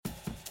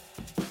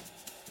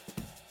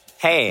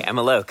Hey, I'm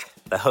Alok,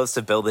 the host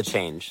of Build the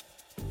Change,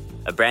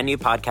 a brand new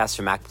podcast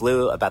from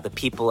MacBlue about the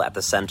people at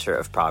the center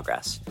of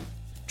progress.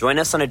 Join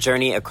us on a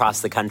journey across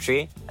the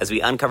country as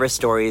we uncover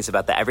stories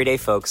about the everyday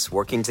folks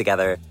working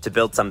together to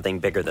build something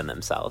bigger than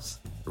themselves,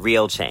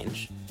 real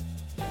change.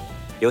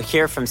 You'll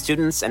hear from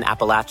students in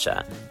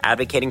Appalachia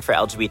advocating for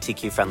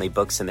LGBTQ-friendly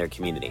books in their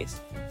communities,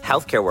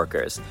 healthcare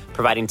workers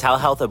providing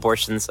telehealth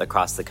abortions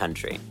across the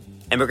country,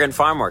 immigrant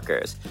farm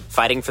workers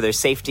fighting for their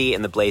safety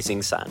in the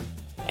blazing sun,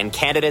 and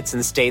candidates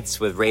in states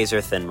with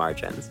razor-thin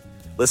margins.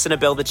 Listen to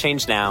Build the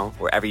Change now,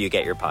 wherever you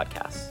get your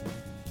podcasts.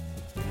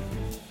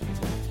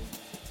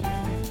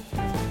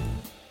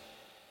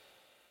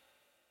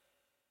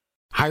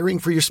 Hiring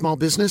for your small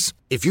business?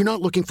 If you're not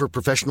looking for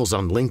professionals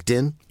on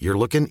LinkedIn, you're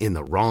looking in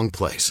the wrong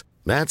place.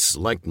 That's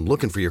like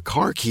looking for your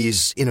car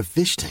keys in a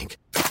fish tank.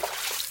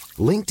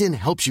 LinkedIn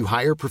helps you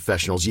hire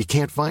professionals you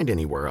can't find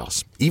anywhere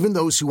else, even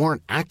those who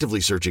aren't actively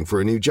searching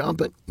for a new job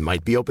but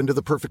might be open to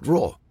the perfect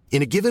role.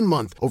 In a given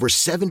month, over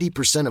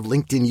 70% of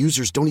LinkedIn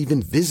users don't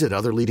even visit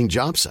other leading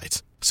job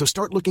sites. So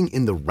start looking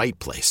in the right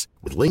place.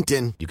 With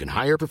LinkedIn, you can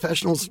hire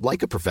professionals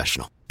like a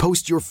professional.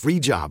 Post your free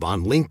job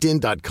on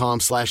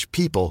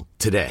linkedin.com/people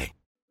today.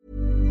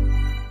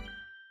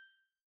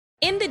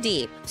 In the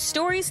Deep,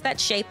 Stories That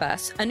Shape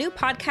Us, a new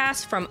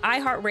podcast from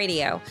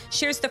iHeartRadio,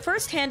 shares the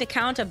first-hand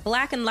account of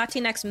Black and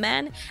Latinx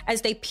men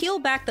as they peel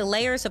back the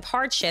layers of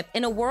hardship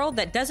in a world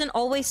that doesn't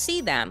always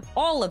see them,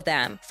 all of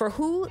them, for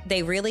who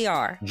they really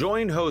are.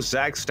 Join host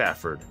Zach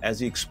Stafford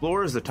as he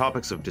explores the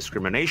topics of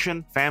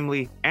discrimination,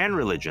 family, and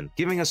religion,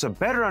 giving us a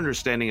better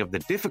understanding of the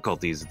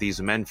difficulties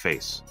these men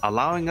face,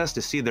 allowing us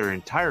to see their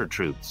entire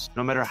truths,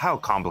 no matter how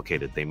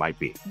complicated they might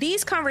be.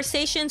 These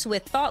conversations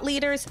with thought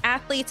leaders,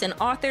 athletes, and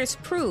authors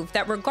prove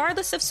that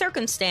regardless of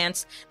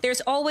circumstance, there's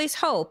always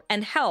hope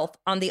and health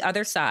on the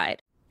other side.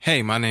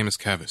 Hey, my name is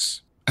Kevis,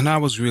 and I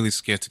was really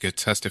scared to get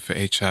tested for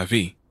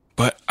HIV,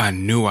 but I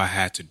knew I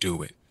had to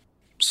do it.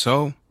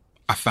 So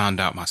I found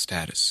out my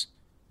status.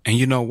 And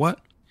you know what?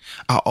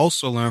 I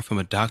also learned from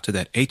a doctor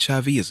that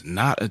HIV is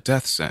not a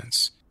death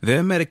sentence.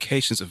 There are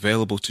medications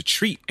available to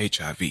treat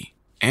HIV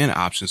and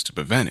options to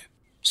prevent it.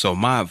 So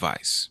my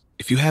advice,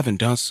 if you haven't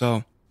done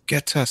so,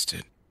 get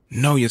tested.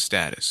 Know your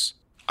status.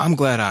 I'm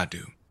glad I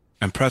do.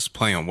 And press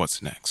play on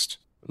what's next.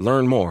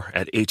 Learn more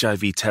at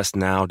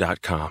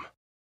HIVtestnow.com.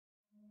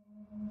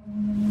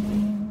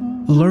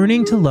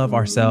 Learning to love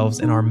ourselves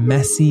and our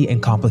messy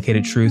and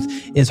complicated truth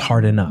is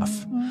hard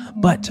enough.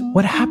 But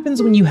what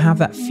happens when you have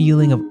that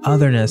feeling of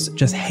otherness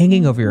just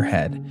hanging over your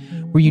head,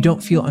 where you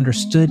don't feel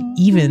understood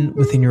even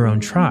within your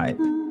own tribe?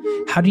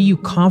 How do you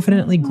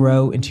confidently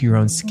grow into your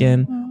own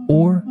skin,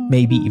 or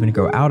maybe even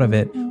grow out of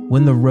it,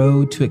 when the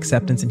road to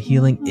acceptance and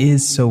healing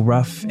is so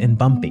rough and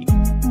bumpy?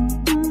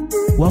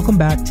 Welcome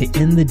back to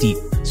In the Deep,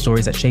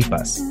 Stories That Shape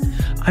Us.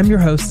 I'm your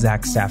host,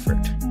 Zach Stafford.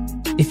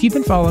 If you've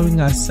been following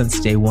us since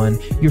day one,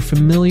 you're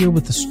familiar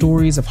with the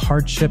stories of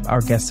hardship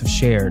our guests have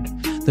shared,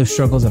 those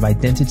struggles of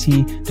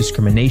identity,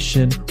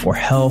 discrimination, or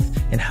health,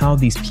 and how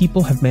these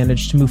people have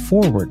managed to move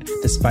forward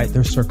despite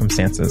their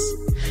circumstances.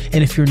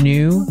 And if you're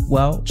new,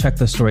 well, check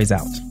those stories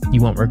out.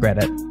 You won't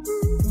regret it.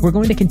 We're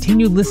going to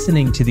continue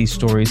listening to these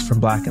stories from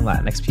Black and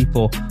Latinx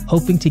people,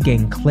 hoping to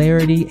gain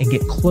clarity and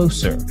get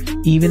closer,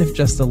 even if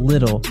just a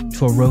little,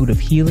 to a road of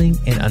healing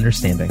and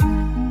understanding.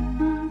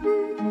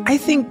 I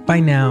think by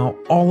now,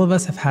 all of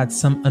us have had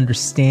some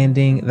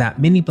understanding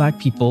that many Black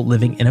people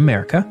living in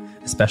America,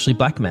 especially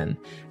Black men,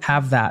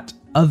 have that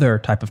other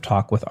type of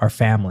talk with our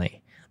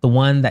family. The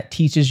one that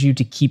teaches you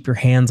to keep your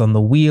hands on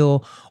the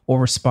wheel or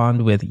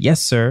respond with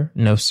yes sir,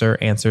 no sir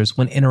answers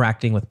when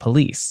interacting with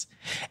police.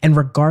 And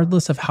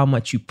regardless of how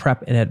much you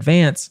prep in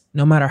advance,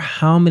 no matter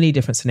how many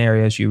different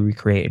scenarios you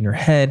recreate in your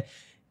head,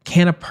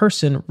 can a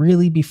person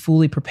really be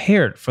fully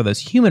prepared for those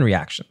human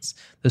reactions,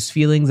 those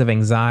feelings of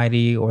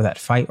anxiety or that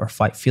fight or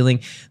flight feeling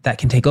that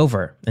can take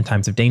over in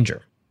times of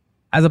danger?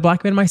 As a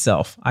Black man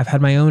myself, I've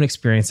had my own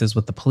experiences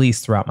with the police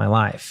throughout my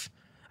life.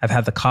 I've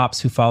had the cops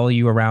who follow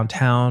you around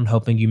town,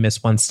 hoping you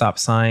miss one stop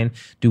sign,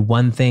 do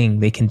one thing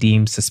they can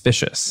deem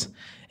suspicious.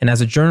 And as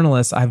a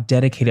journalist, I've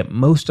dedicated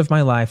most of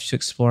my life to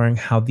exploring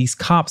how these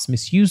cops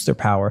misuse their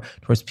power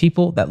towards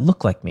people that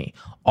look like me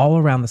all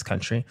around this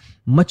country,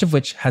 much of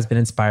which has been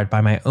inspired by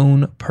my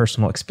own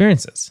personal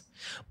experiences.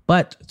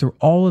 But through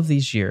all of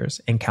these years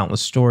and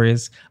countless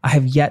stories, I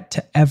have yet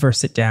to ever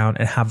sit down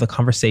and have the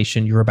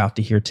conversation you're about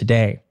to hear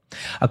today.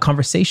 A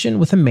conversation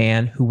with a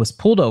man who was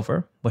pulled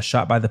over, was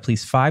shot by the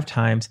police 5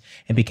 times,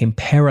 and became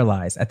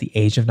paralyzed at the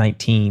age of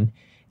 19,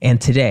 and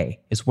today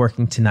is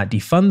working to not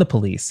defund the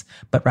police,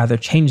 but rather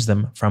change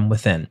them from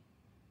within.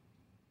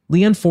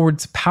 Leon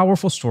Ford's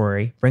powerful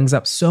story brings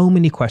up so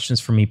many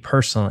questions for me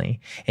personally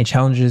and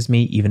challenges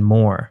me even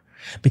more.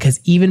 Because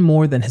even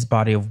more than his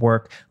body of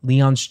work,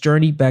 Leon's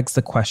journey begs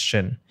the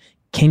question,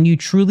 can you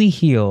truly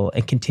heal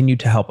and continue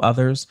to help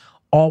others,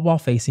 all while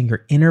facing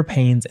your inner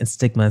pains and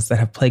stigmas that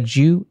have plagued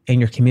you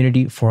and your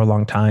community for a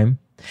long time?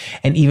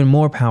 And even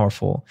more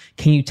powerful,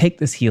 can you take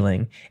this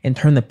healing and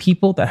turn the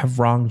people that have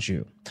wronged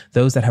you,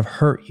 those that have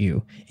hurt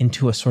you,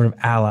 into a sort of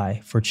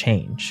ally for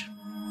change?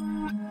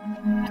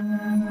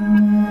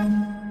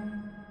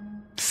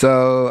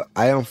 So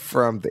I am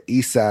from the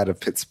east side of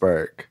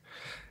Pittsburgh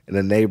in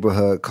a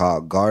neighborhood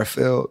called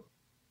Garfield.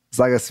 It's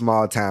like a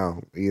small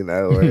town, you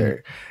know,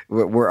 where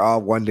we're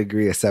all 1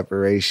 degree of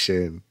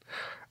separation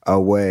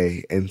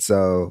away. And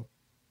so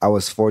I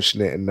was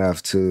fortunate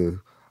enough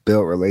to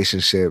build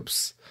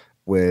relationships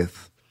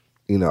with,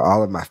 you know,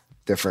 all of my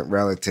different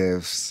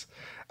relatives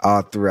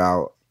all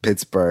throughout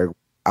Pittsburgh.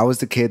 I was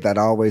the kid that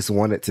always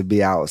wanted to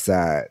be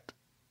outside.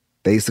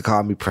 They used to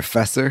call me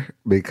Professor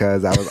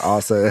because I was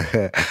also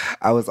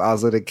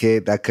the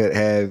kid that could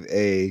have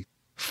a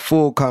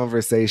full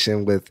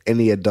conversation with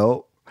any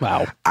adult.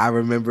 Wow. I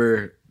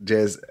remember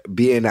just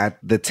being at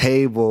the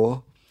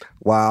table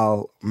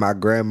while my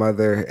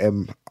grandmother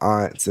and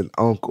aunts and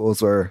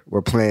uncles were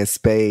playing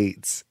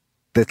spades.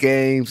 The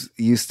games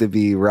used to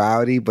be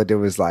rowdy, but there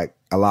was like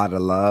a lot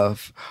of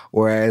love.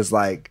 Whereas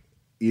like,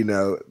 you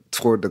know,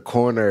 toward the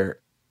corner,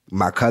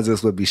 my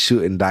cousins would be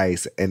shooting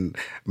dice and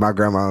my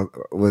grandma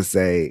would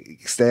say,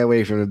 stay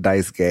away from the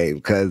dice game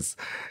because,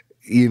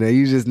 you know,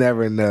 you just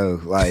never know.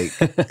 Like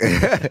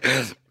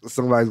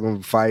somebody's going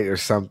to fight or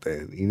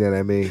something. You know what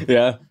I mean?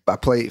 Yeah. I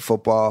played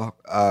football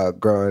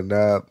growing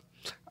up.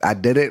 I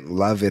didn't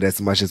love it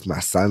as much as my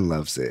son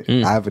loves it.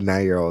 I have a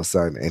 9-year-old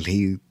son and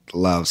he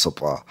loves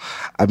football.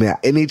 I mean,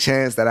 any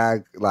chance that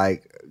I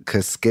like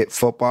could skip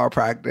football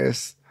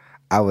practice,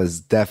 I was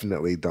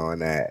definitely doing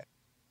that.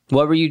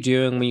 What were you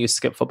doing when you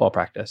skipped football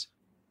practice?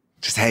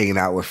 Just hanging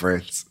out with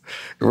friends,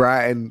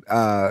 riding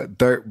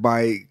dirt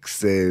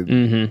bikes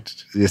and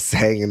just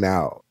hanging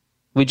out.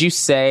 Would you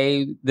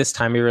say this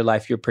time of your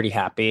life you're pretty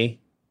happy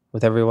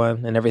with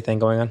everyone and everything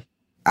going on?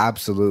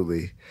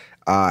 Absolutely.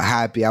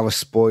 Happy. I was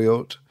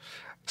spoiled.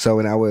 So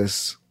when I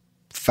was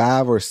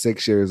 5 or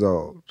 6 years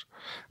old,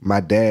 my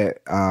dad,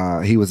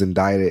 he was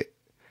indicted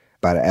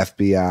by the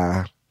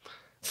FBI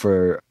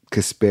for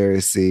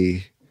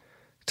conspiracy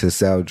to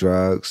sell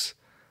drugs.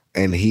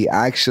 And he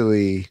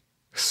actually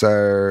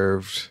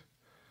served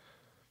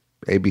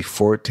maybe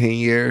 14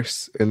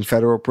 years in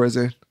federal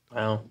prison.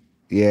 Wow.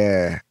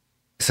 Yeah.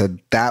 So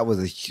that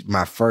was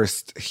my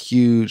first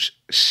huge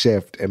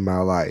shift in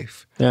my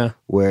life. Yeah.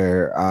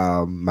 Where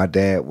my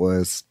dad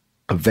was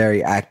a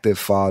very active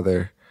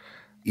father,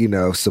 you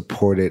know,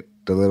 supported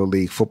the Little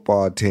League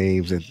football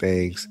teams and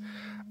things.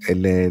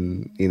 And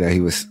then, you know,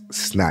 he was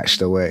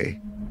snatched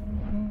away.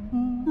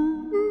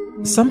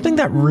 Something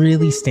that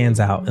really stands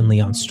out in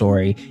Leon's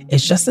story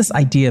is just this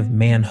idea of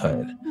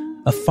manhood,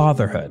 of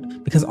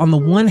fatherhood. Because on the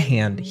one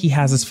hand, he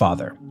has his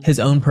father, his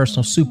own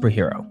personal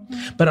superhero.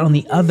 But on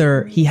the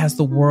other, he has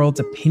the world's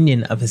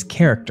opinion of his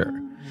character.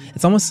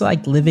 It's almost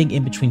like living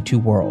in between two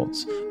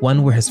worlds.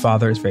 One where his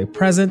father is very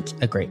present,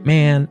 a great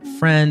man,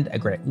 friend, a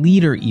great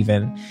leader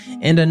even,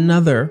 and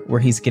another where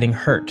he's getting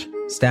hurt,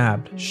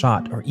 stabbed,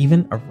 shot, or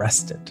even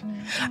arrested.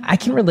 I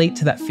can relate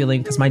to that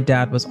feeling because my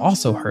dad was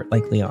also hurt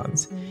like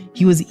Leon's.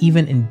 He was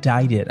even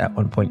indicted at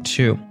one point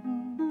too.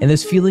 And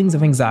those feelings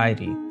of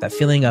anxiety, that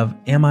feeling of,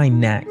 am I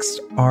next,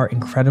 are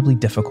incredibly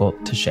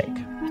difficult to shake.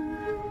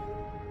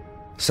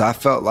 So I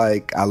felt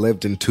like I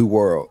lived in two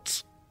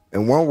worlds.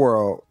 In one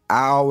world,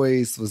 I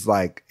always was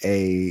like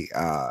a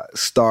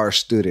star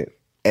student.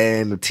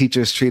 And the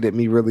teachers treated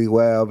me really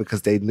well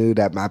because they knew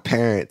that my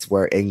parents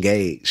were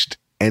engaged.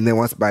 And then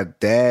once my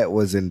dad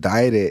was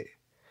indicted,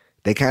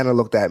 they kind of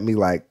looked at me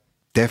like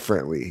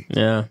differently.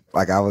 Yeah.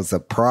 Like I was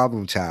a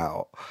problem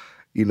child.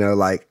 You know,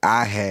 like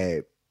I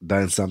had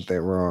done something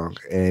wrong.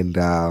 And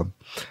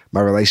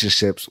my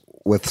relationships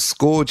with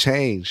school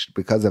changed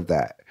because of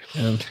that.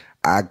 Yeah.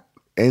 I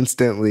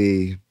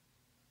instantly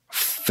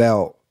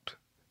felt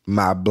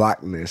my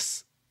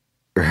Blackness,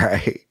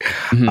 right?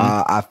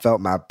 I felt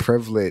my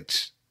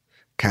privilege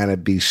kind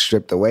of be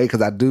stripped away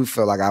because I do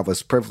feel like I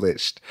was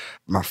privileged.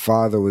 My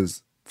father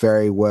was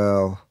very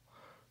well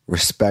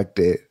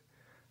respected,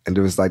 and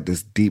there was like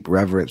this deep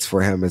reverence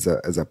for him as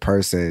a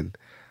person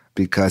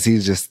because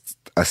he's just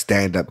a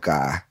stand-up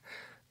guy.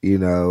 You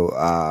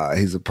know,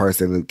 he's a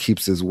person who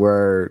keeps his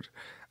word.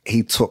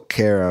 He took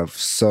care of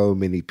so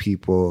many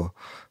people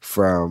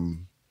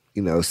from,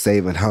 you know,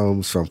 saving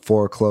homes from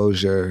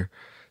foreclosure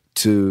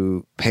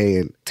to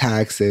paying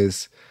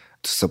taxes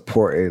to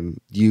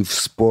supporting youth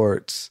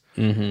sports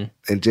and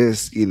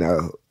just, you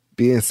know,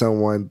 being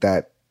someone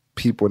that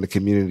people in the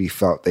community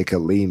felt they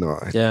could lean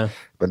on. Yeah.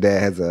 But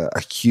dad has a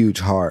huge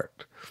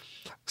heart.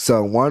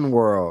 So in one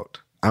world,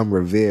 I'm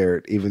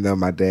revered, even though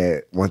my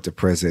dad went to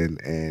prison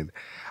and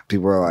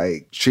people were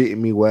like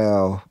treating me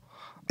well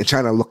and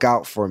trying to look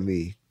out for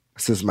me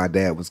since my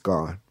dad was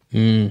gone.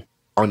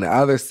 On the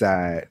other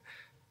side,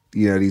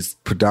 you know, these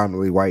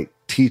predominantly white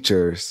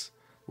teachers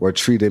were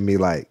treating me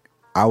like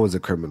I was a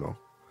criminal.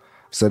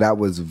 So that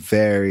was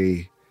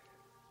very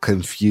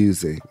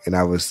confusing. And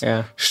I was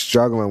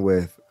struggling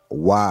with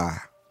why.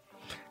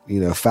 You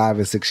know, 5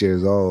 and 6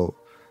 years old,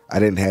 I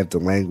didn't have the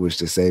language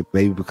to say,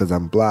 maybe because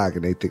I'm Black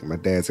and they think my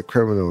dad's a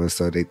criminal and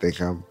so they think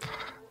I'm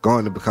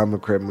going to become a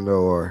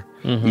criminal or,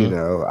 you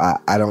know,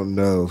 I don't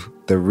know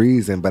the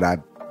reason, but I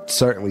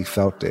certainly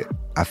felt it.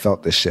 I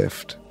felt the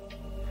shift.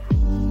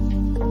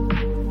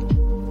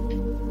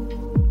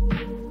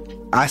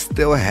 I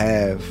still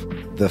have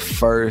the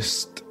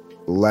first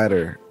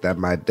letter that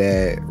my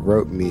dad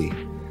wrote me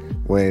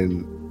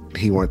when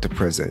he went to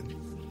prison.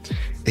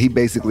 He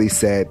basically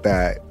said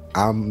that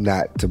I'm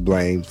not to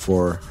blame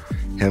for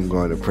him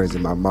going to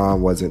prison. My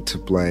mom wasn't to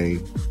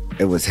blame.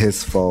 It was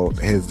his fault,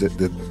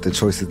 the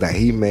choices that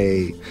he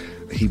made.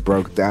 He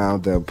broke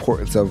down the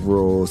importance of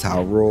rules,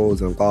 how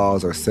rules and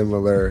laws are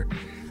similar,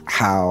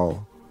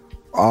 how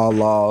all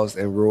laws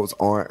and rules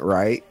aren't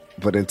right,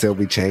 but until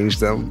we change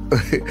them,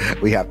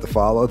 we have to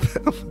follow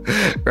them,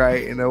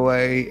 right, in a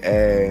way.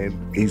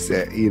 And he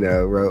said,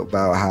 wrote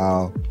about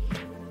how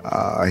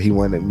he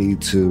wanted me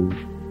to,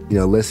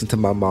 listen to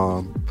my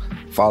mom,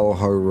 follow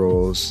her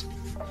rules,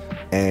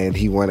 and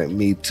he wanted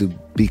me to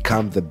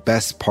become the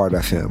best part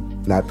of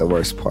him, not the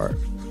worst part.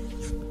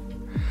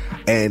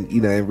 And,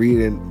 in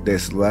reading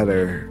this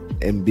letter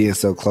and being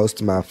so close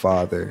to my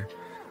father,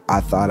 I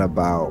thought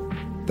about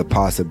the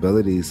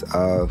possibilities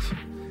of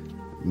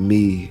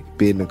me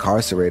being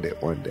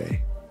incarcerated one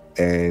day.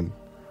 And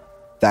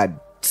that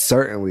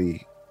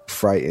certainly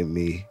frightened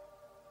me.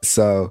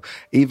 So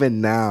even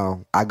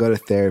now, I go to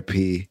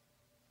therapy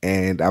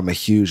and I'm a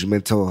huge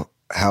mental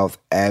health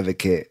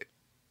advocate.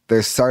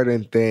 There's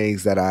certain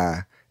things that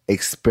I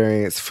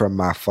experienced from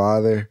my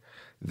father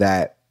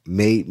that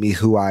made me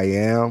who I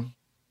am,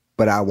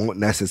 but I won't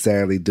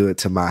necessarily do it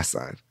to my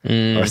son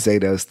or say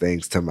those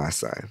things to my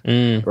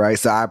son, right?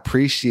 So I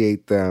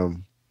appreciate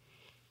them,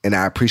 and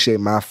I appreciate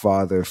my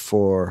father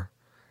for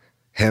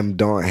him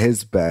doing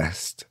his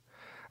best,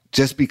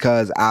 just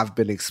because I've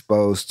been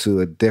exposed to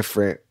a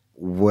different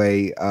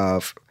way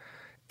of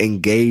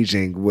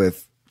engaging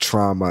with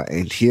trauma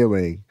and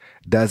healing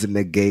doesn't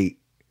negate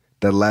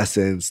the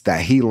lessons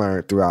that he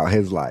learned throughout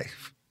his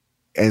life.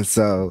 And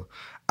so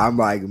I'm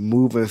like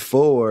moving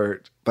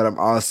forward, but I'm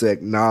also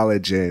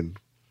acknowledging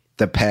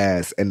the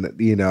past, and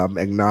I'm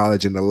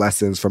acknowledging the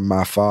lessons from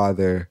my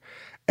father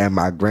and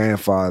my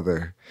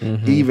grandfather,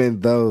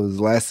 even those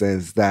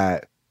lessons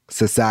that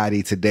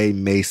society today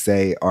may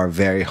say are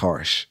very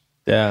harsh.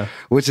 Yeah.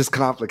 Which is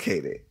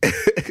complicated.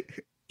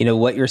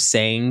 What you're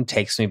saying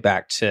takes me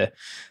back to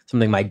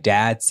something my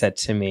dad said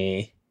to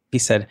me. He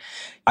said,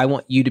 I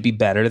want you to be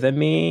better than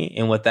me.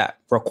 And what that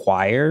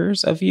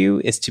requires of you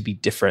is to be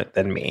different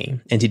than me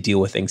and to deal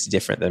with things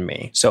different than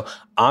me. So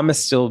I'm going to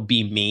still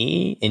be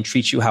me and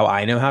treat you how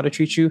I know how to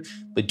treat you,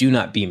 but do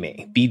not be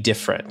me. Be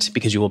different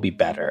because you will be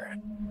better.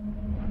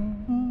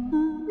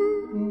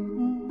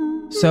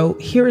 So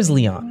here is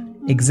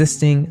Leon,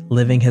 existing,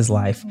 living his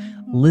life,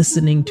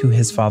 listening to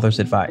his father's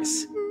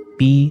advice.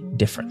 Be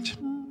different.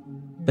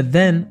 But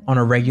then on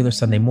a regular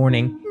Sunday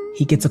morning,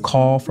 he gets a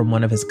call from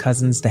one of his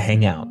cousins to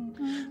hang out.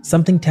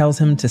 Something tells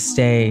him to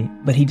stay,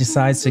 but he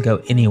decides to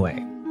go anyway.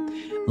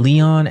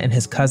 Leon and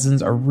his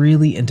cousins are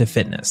really into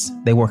fitness.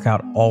 They work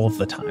out all of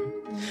the time.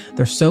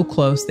 They're so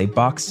close, they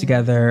box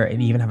together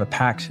and even have a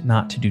pact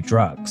not to do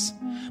drugs.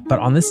 But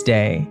on this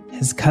day,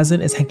 his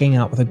cousin is hanging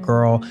out with a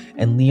girl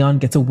and Leon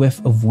gets a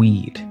whiff of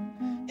weed.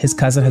 His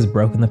cousin has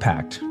broken the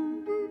pact.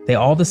 They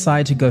all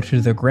decide to go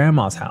to their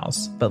grandma's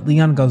house, but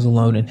Leon goes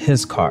alone in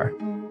his car.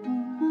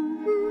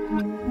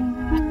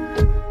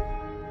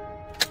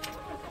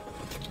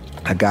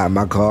 I got in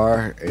my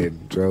car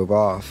and drove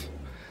off.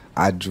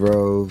 I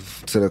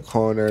drove to the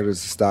corner,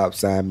 there's a stop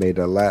sign, made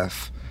a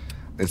left.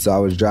 And so I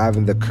was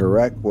driving the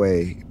correct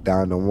way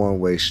down the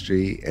one-way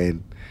street,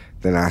 and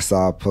then I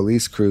saw a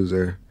police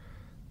cruiser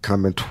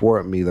coming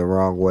toward me the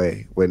wrong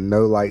way with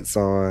no lights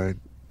on,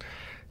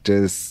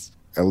 just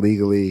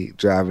illegally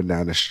driving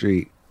down the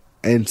street.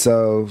 And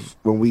so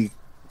when we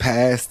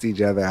passed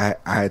each other,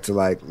 I had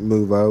to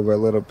move over a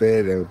little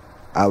bit, and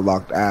I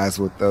locked eyes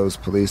with those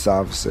police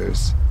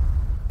officers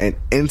and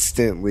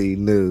instantly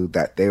knew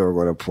that they were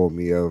going to pull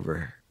me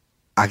over.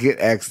 I get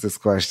asked this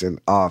question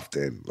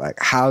often,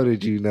 how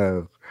did you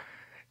know?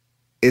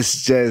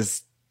 It's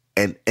just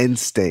an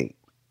instinct.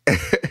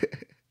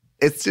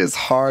 It's just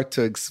hard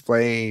to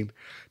explain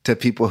to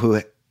people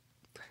who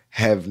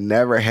have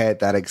never had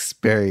that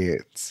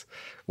experience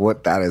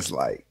what that is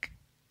like.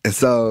 And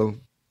so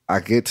I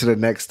get to the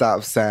next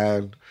stop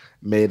sign,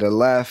 made a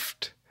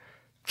left,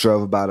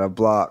 drove about a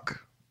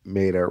block,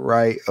 made a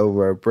right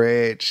over a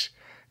bridge.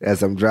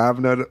 As I'm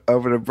driving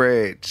over the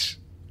bridge,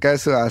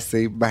 guess who I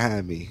see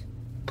behind me?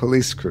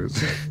 Police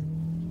cruiser.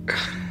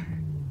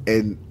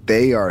 And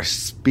they are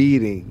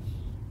speeding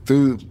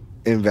through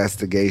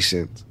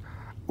investigations.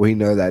 We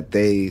know that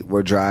they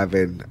were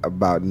driving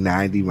about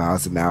 90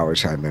 miles an hour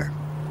trying to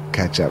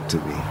catch up to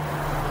me.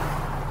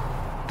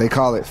 They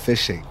call it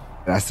fishing.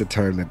 That's the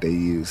term that they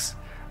use.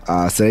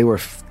 So they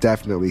were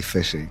definitely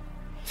fishing.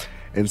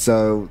 And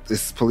so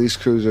this police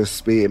cruiser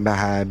speeding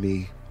behind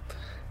me.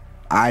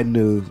 I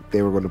knew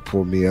they were going to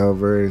pull me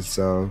over, and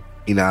so,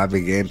 I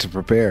began to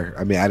prepare.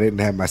 I didn't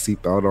have my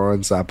seatbelt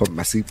on, so I put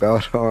my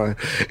seatbelt on,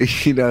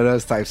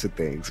 those types of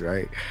things,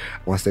 right?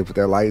 Once they put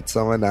their lights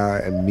on,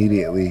 I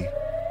immediately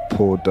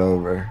pulled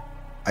over.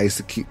 I used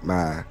to keep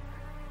my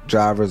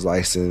driver's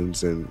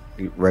license and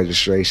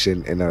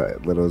registration in a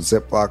little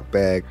Ziploc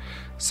bag,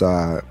 so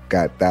I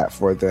got that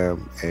for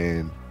them,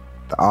 and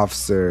the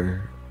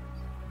officer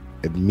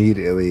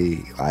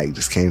immediately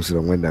just came to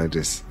the window and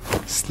just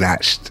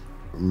snatched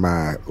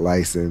my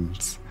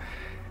license.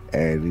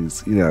 And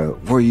he's,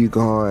 where are you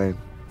going?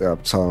 I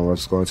told him I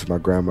was going to my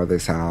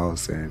grandmother's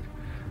house, and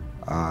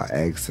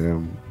asked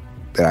him,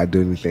 did I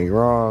do anything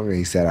wrong? And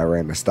he said I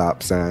ran a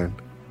stop sign.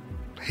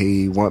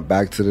 He went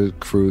back to the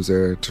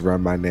cruiser to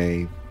run my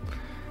name.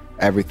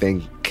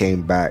 Everything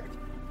came back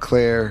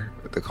clear.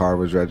 The car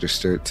was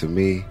registered to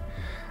me.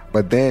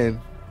 But then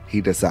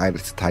he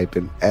decided to type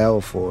in L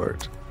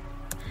Ford.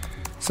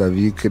 So if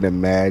you can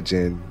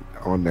imagine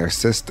on their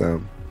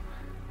system,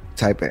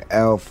 type in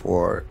L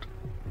Ford,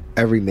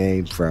 every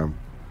name from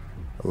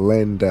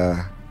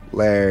Linda,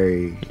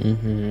 Larry,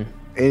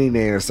 any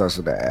name that starts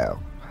with an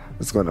L,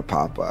 it's going to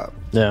pop up.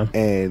 Yeah.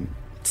 And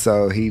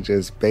so he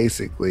just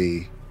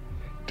basically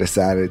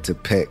decided to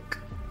pick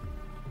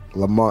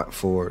Lamont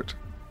Ford.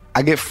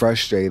 I get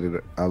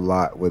frustrated a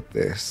lot with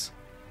this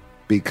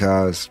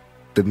because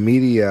the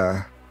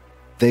media,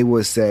 they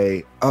would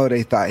say, oh,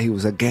 they thought he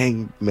was a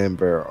gang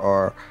member,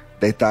 or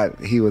they thought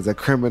he was a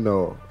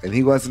criminal, and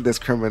he wasn't this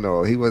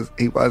criminal. He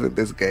wasn't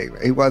this gang.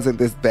 He wasn't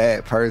this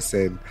bad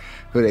person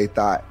who they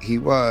thought he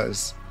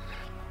was.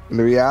 And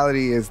the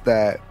reality is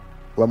that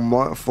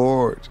Lamont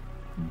Ford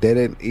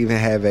didn't even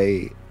have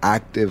a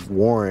active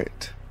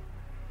warrant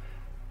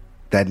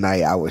that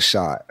night I was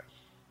shot.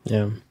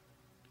 Yeah.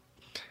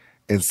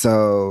 And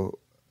so,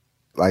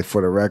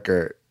 for the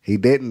record, he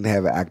didn't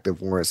have an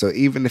active warrant. So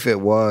even if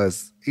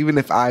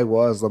I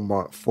was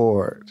Lamont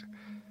Ford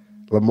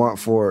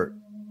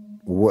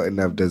wouldn't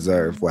have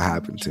deserved what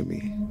happened to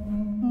me.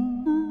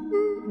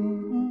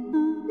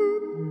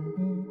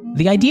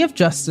 The idea of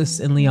justice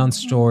in Leon's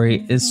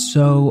story is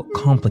so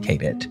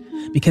complicated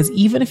because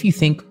even if you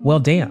think, well,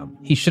 damn,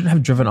 he shouldn't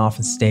have driven off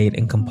and stayed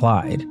and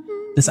complied,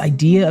 this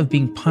idea of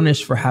being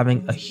punished for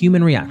having a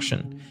human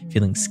reaction,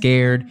 feeling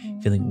scared,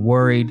 feeling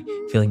worried,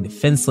 feeling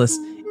defenseless,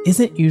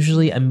 isn't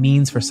usually a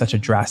means for such a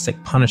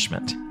drastic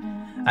punishment.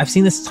 I've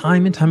seen this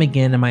time and time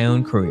again in my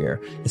own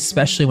career,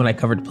 especially when I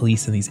covered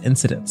police in these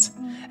incidents.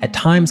 At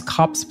times,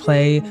 cops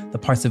play the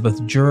parts of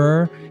both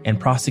juror and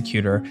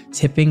prosecutor,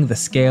 tipping the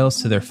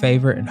scales to their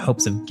favor in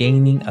hopes of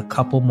gaining a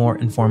couple more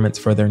informants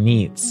for their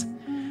needs.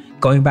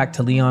 Going back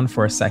to Leon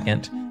for a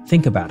second,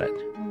 think about it.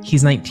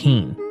 He's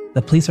 19.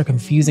 The police are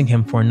confusing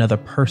him for another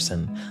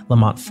person,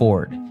 Lamont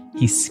Ford.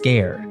 He's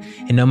scared,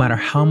 and no matter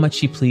how much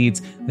he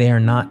pleads, they are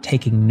not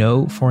taking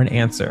no for an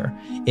answer.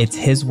 It's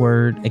his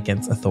word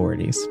against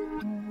authorities.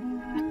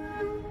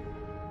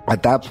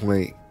 At that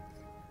point,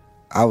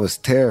 I was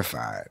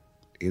terrified.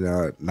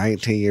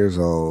 19 years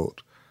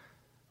old,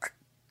 I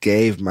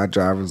gave my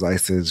driver's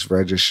license,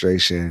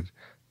 registration,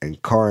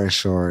 and car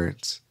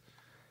insurance.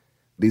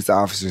 These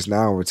officers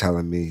now were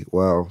telling me,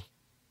 well,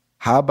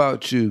 how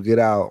about you get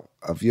out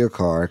of your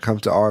car, come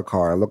to our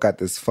car, and look at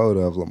this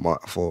photo of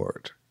Lamont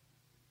Ford.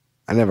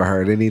 I never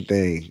heard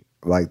anything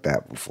like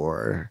that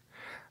before.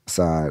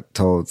 So I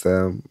told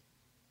them,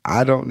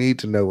 I don't need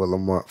to know what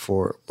Lamont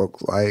Ford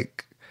looked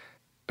like.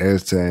 They're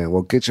saying,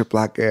 well, get your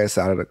black ass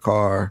out of the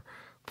car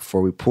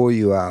before we pull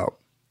you out.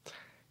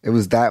 It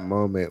was that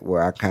moment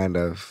where I kind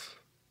of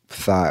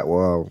thought,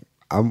 well,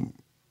 I'm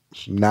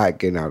not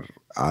getting out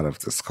of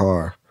this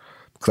car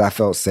because I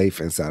felt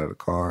safe inside of the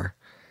car.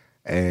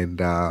 And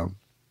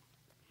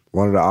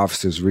one of the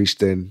officers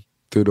reached in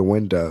through the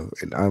window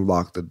and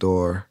unlocked the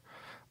door,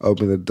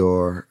 opened the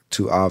door.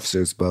 Two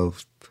officers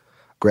both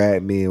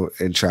grabbed me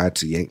and tried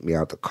to yank me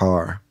out the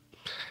car.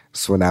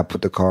 So when I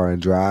put the car in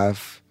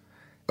drive,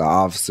 the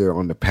officer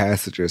on the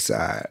passenger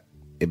side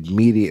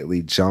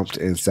immediately jumped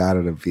inside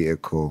of the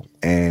vehicle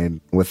and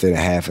within a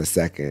half a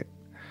second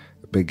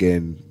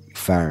began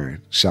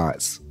firing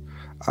shots,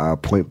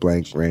 point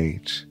blank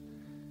range.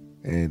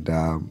 And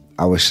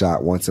I was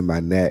shot once in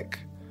my neck,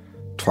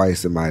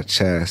 twice in my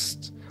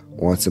chest,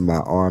 once in my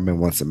arm,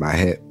 and once in my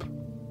hip.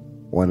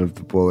 One of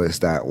the bullets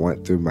that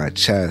went through my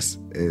chest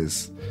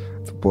is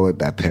the bullet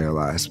that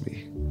paralyzed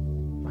me.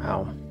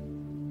 Wow.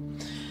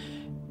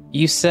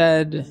 You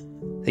said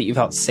that you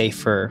felt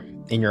safer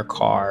in your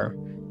car,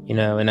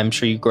 and I'm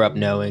sure you grew up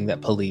knowing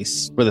that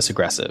police were this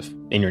aggressive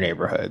in your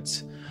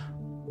neighborhoods.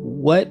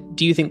 What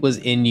do you think was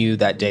in you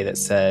that day that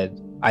said,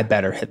 I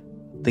better hit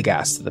the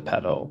gas to the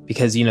pedal?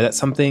 Because, that's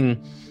something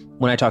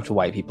when I talk to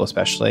white people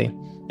especially,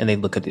 and they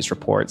look at these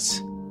reports,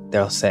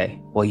 they'll say,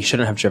 well, you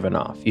shouldn't have driven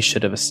off. You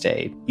should have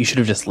stayed. You should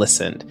have just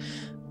listened.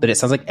 But it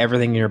sounds like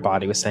everything in your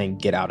body was saying,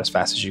 get out as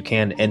fast as you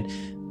can.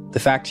 And the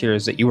fact here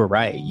is that you were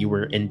right. You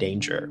were in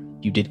danger.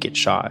 You did get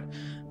shot.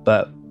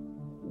 But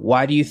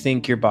why do you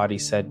think your body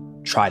said,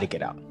 try to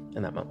get out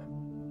in that moment?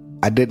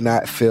 I did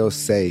not feel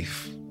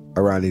safe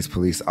around these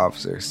police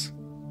officers.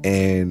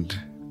 And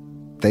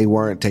they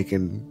weren't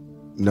taking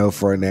no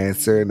for an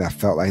answer. And I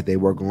felt like they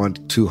were going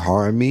to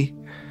harm me.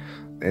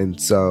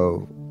 And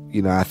so,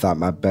 I thought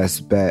my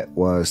best bet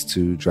was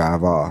to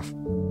drive off.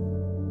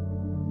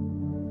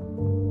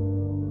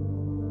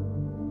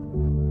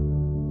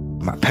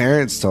 My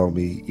parents told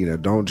me,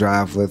 don't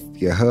drive with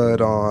your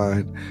hood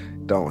on,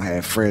 don't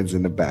have friends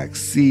in the back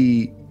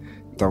seat,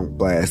 don't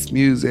blast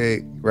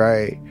music,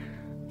 right?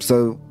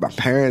 So my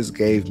parents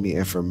gave me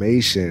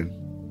information.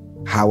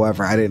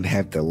 However, I didn't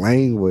have the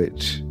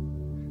language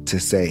to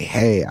say,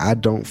 hey, I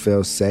don't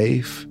feel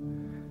safe.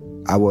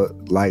 I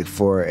would like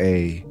for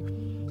a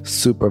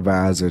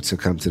supervisor to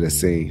come to the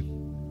scene.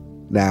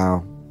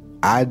 Now,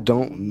 I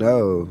don't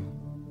know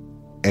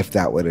if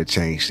that would have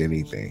changed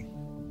anything.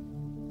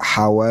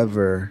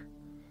 However,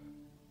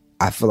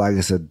 I feel like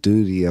it's a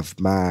duty of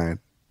mine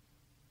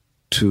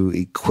to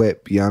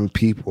equip young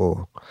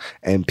people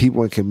and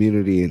people in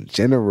community in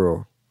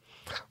general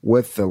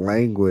with the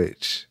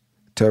language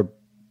to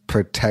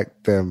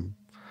protect them,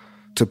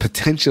 to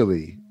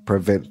potentially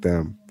prevent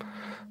them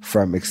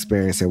from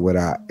experiencing what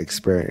I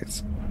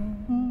experienced.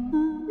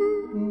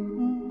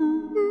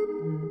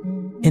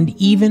 And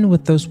even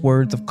with those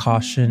words of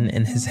caution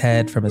in his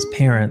head from his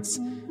parents,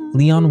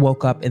 Leon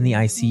woke up in the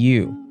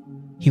ICU.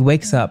 He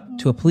wakes up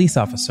to a police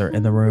officer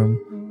in the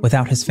room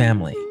without his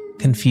family,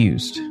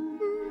 confused.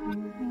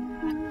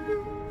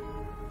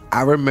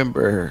 I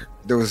remember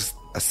there was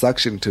a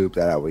suction tube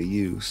that I would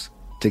use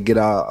to get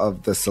all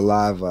of the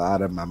saliva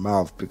out of my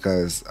mouth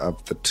because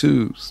of the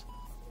tubes.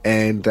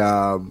 And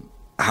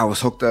I was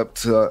hooked up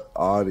to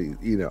all these,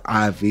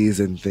 IVs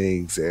and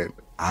things, and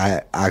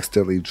I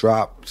accidentally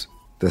dropped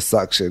the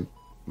suction.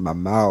 My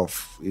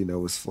mouth,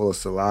 was full of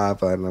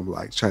saliva, and I'm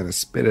like trying to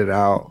spit it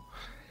out,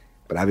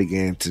 but I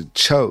began to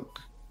choke.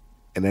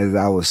 And as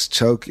I was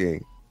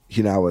choking,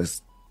 I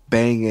was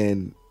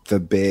banging the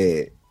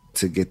bed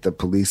to get the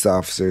police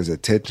officer's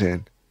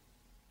attention,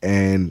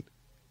 and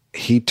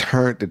he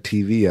turned the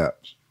TV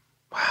up.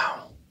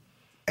 Wow.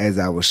 As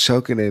I was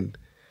choking, and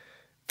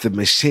the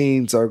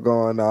machines are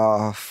going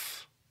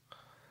off,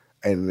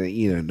 and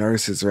the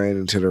nurses ran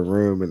into the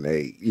room, and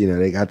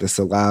they got the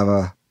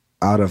saliva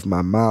out of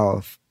my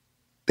mouth.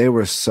 They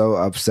were so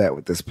upset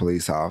with this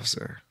police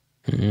officer,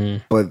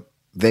 but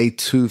they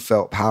too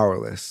felt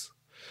powerless.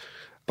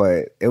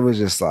 But it was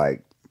just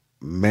like,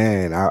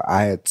 man,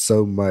 I had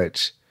so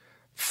much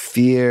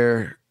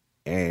fear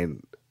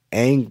and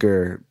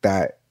anger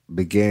that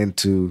began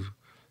to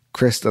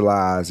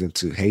crystallize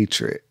into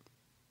hatred.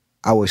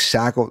 I was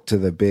shackled to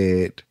the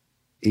bed,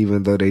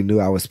 even though they knew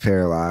I was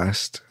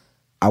paralyzed.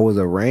 I was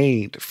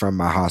arraigned from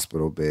my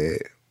hospital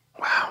bed.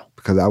 Wow.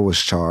 Because I was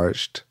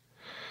charged.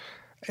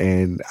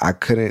 And I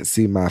couldn't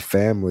see my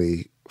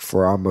family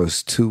for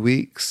almost 2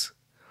 weeks.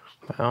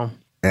 Wow.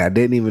 And I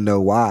didn't even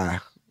know why.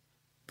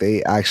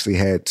 They actually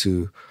had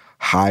to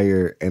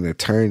hire an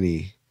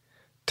attorney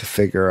to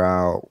figure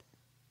out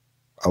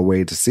a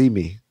way to see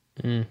me.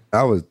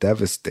 I was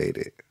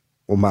devastated.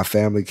 When my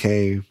family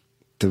came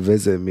to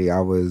visit me, I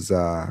was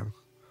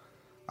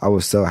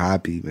so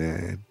happy,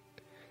 man.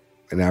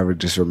 And I would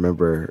just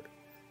remember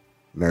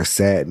their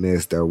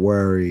sadness, their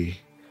worry.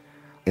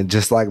 And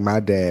just like my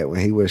dad, when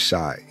he was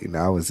shot,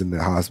 I was in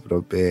the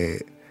hospital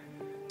bed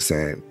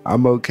saying,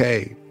 I'm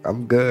okay,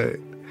 I'm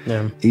good.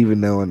 Yeah.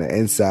 Even though on the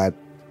inside,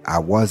 I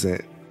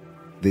wasn't.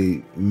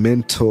 The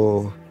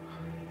mental,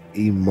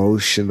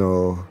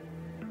 emotional,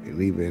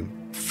 and even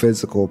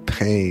physical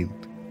pain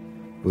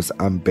was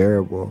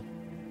unbearable.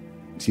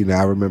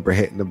 I remember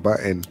hitting the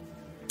button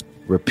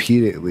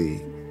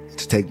repeatedly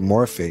to take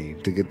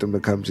morphine to get them to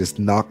come just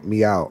knock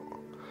me out.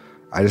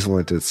 I just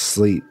wanted to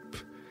sleep.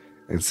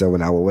 And so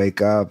when I would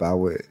wake up, I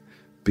would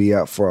be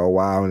up for a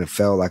while and it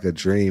felt like a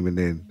dream, and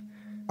then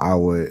I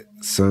would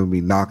soon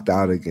be knocked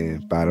out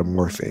again by the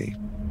morphine.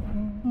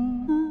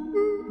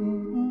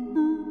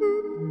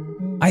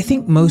 I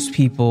think most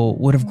people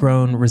would have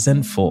grown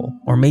resentful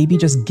or maybe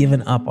just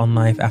given up on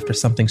life after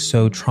something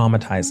so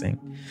traumatizing.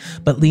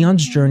 But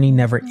Leon's journey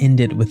never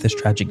ended with this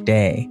tragic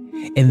day.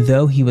 And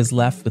though he was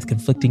left with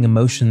conflicting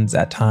emotions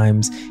at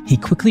times, he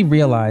quickly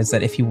realized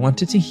that if he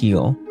wanted to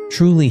heal,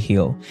 truly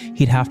heal,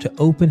 he'd have to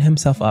open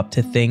himself up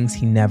to things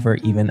he never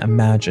even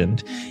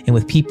imagined, and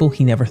with people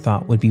he never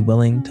thought would be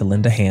willing to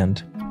lend a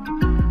hand.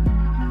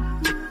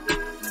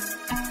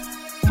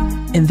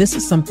 And this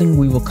is something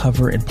we will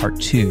cover in part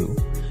 2,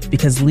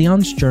 because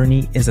Leon's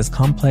journey is as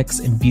complex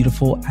and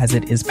beautiful as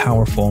it is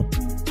powerful,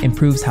 and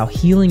proves how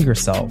healing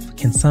yourself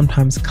can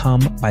sometimes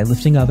come by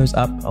lifting others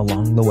up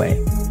along the way.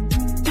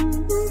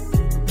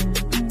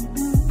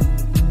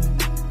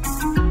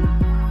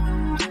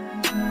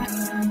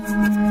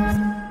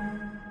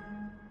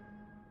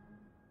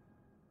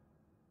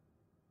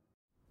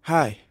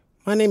 Hi,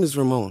 my name is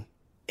Ramon,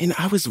 and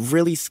I was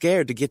really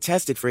scared to get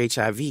tested for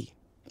HIV,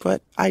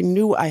 but I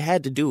knew I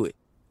had to do it.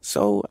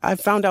 So I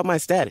found out my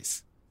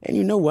status. And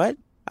you know what?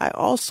 I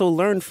also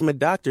learned from a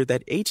doctor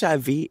that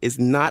HIV is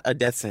not a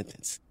death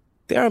sentence.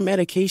 There are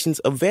medications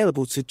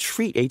available to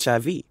treat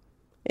HIV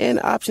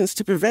and options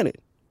to prevent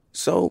it.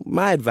 So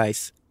my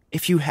advice,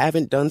 if you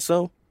haven't done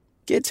so,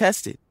 get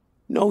tested,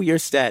 know your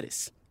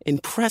status,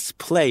 and press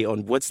play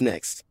on what's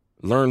next.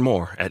 Learn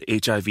more at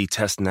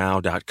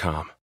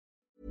HIVtestnow.com.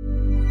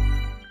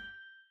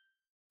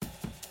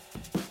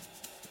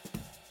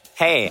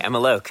 Hey, I'm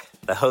Alok,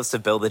 the host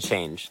of Build the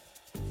Change,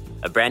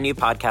 a brand new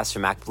podcast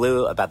from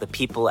MacBlue about the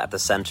people at the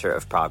center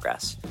of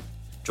progress.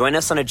 Join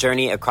us on a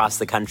journey across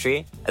the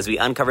country as we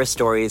uncover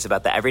stories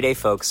about the everyday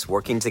folks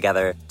working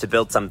together to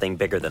build something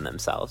bigger than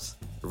themselves.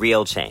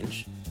 Real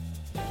change.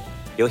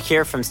 You'll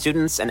hear from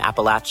students in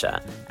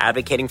Appalachia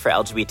advocating for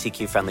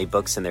LGBTQ-friendly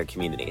books in their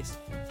communities,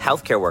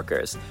 healthcare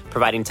workers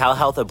providing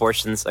telehealth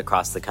abortions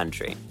across the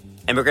country,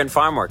 immigrant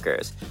farm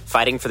workers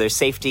fighting for their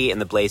safety in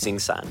the blazing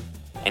sun,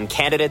 and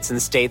candidates in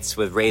states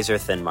with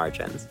razor-thin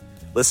margins.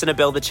 Listen to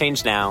Build the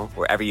Change now,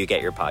 wherever you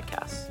get your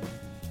podcasts.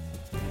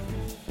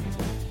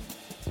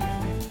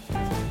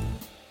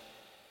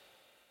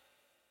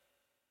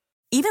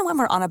 Even when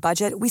we're on a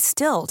budget, we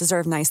still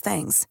deserve nice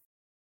things.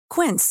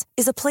 Quince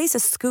is a place to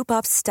scoop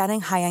up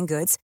stunning high-end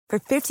goods for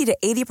 50 to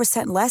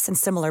 80% less than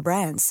similar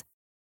brands.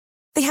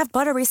 They have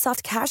buttery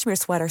soft cashmere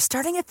sweaters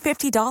starting at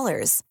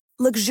 $50,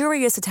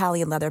 luxurious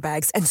Italian leather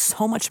bags, and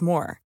so much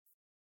more.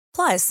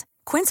 Plus,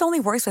 Quince only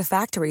works with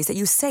factories that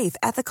use safe,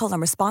 ethical, and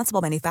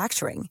responsible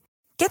manufacturing.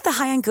 Get the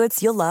high-end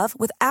goods you'll love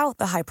without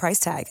the high price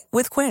tag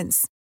with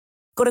Quince.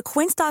 Go to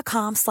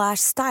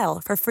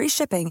quince.com/style for free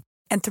shipping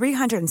and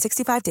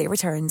 365-day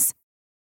returns.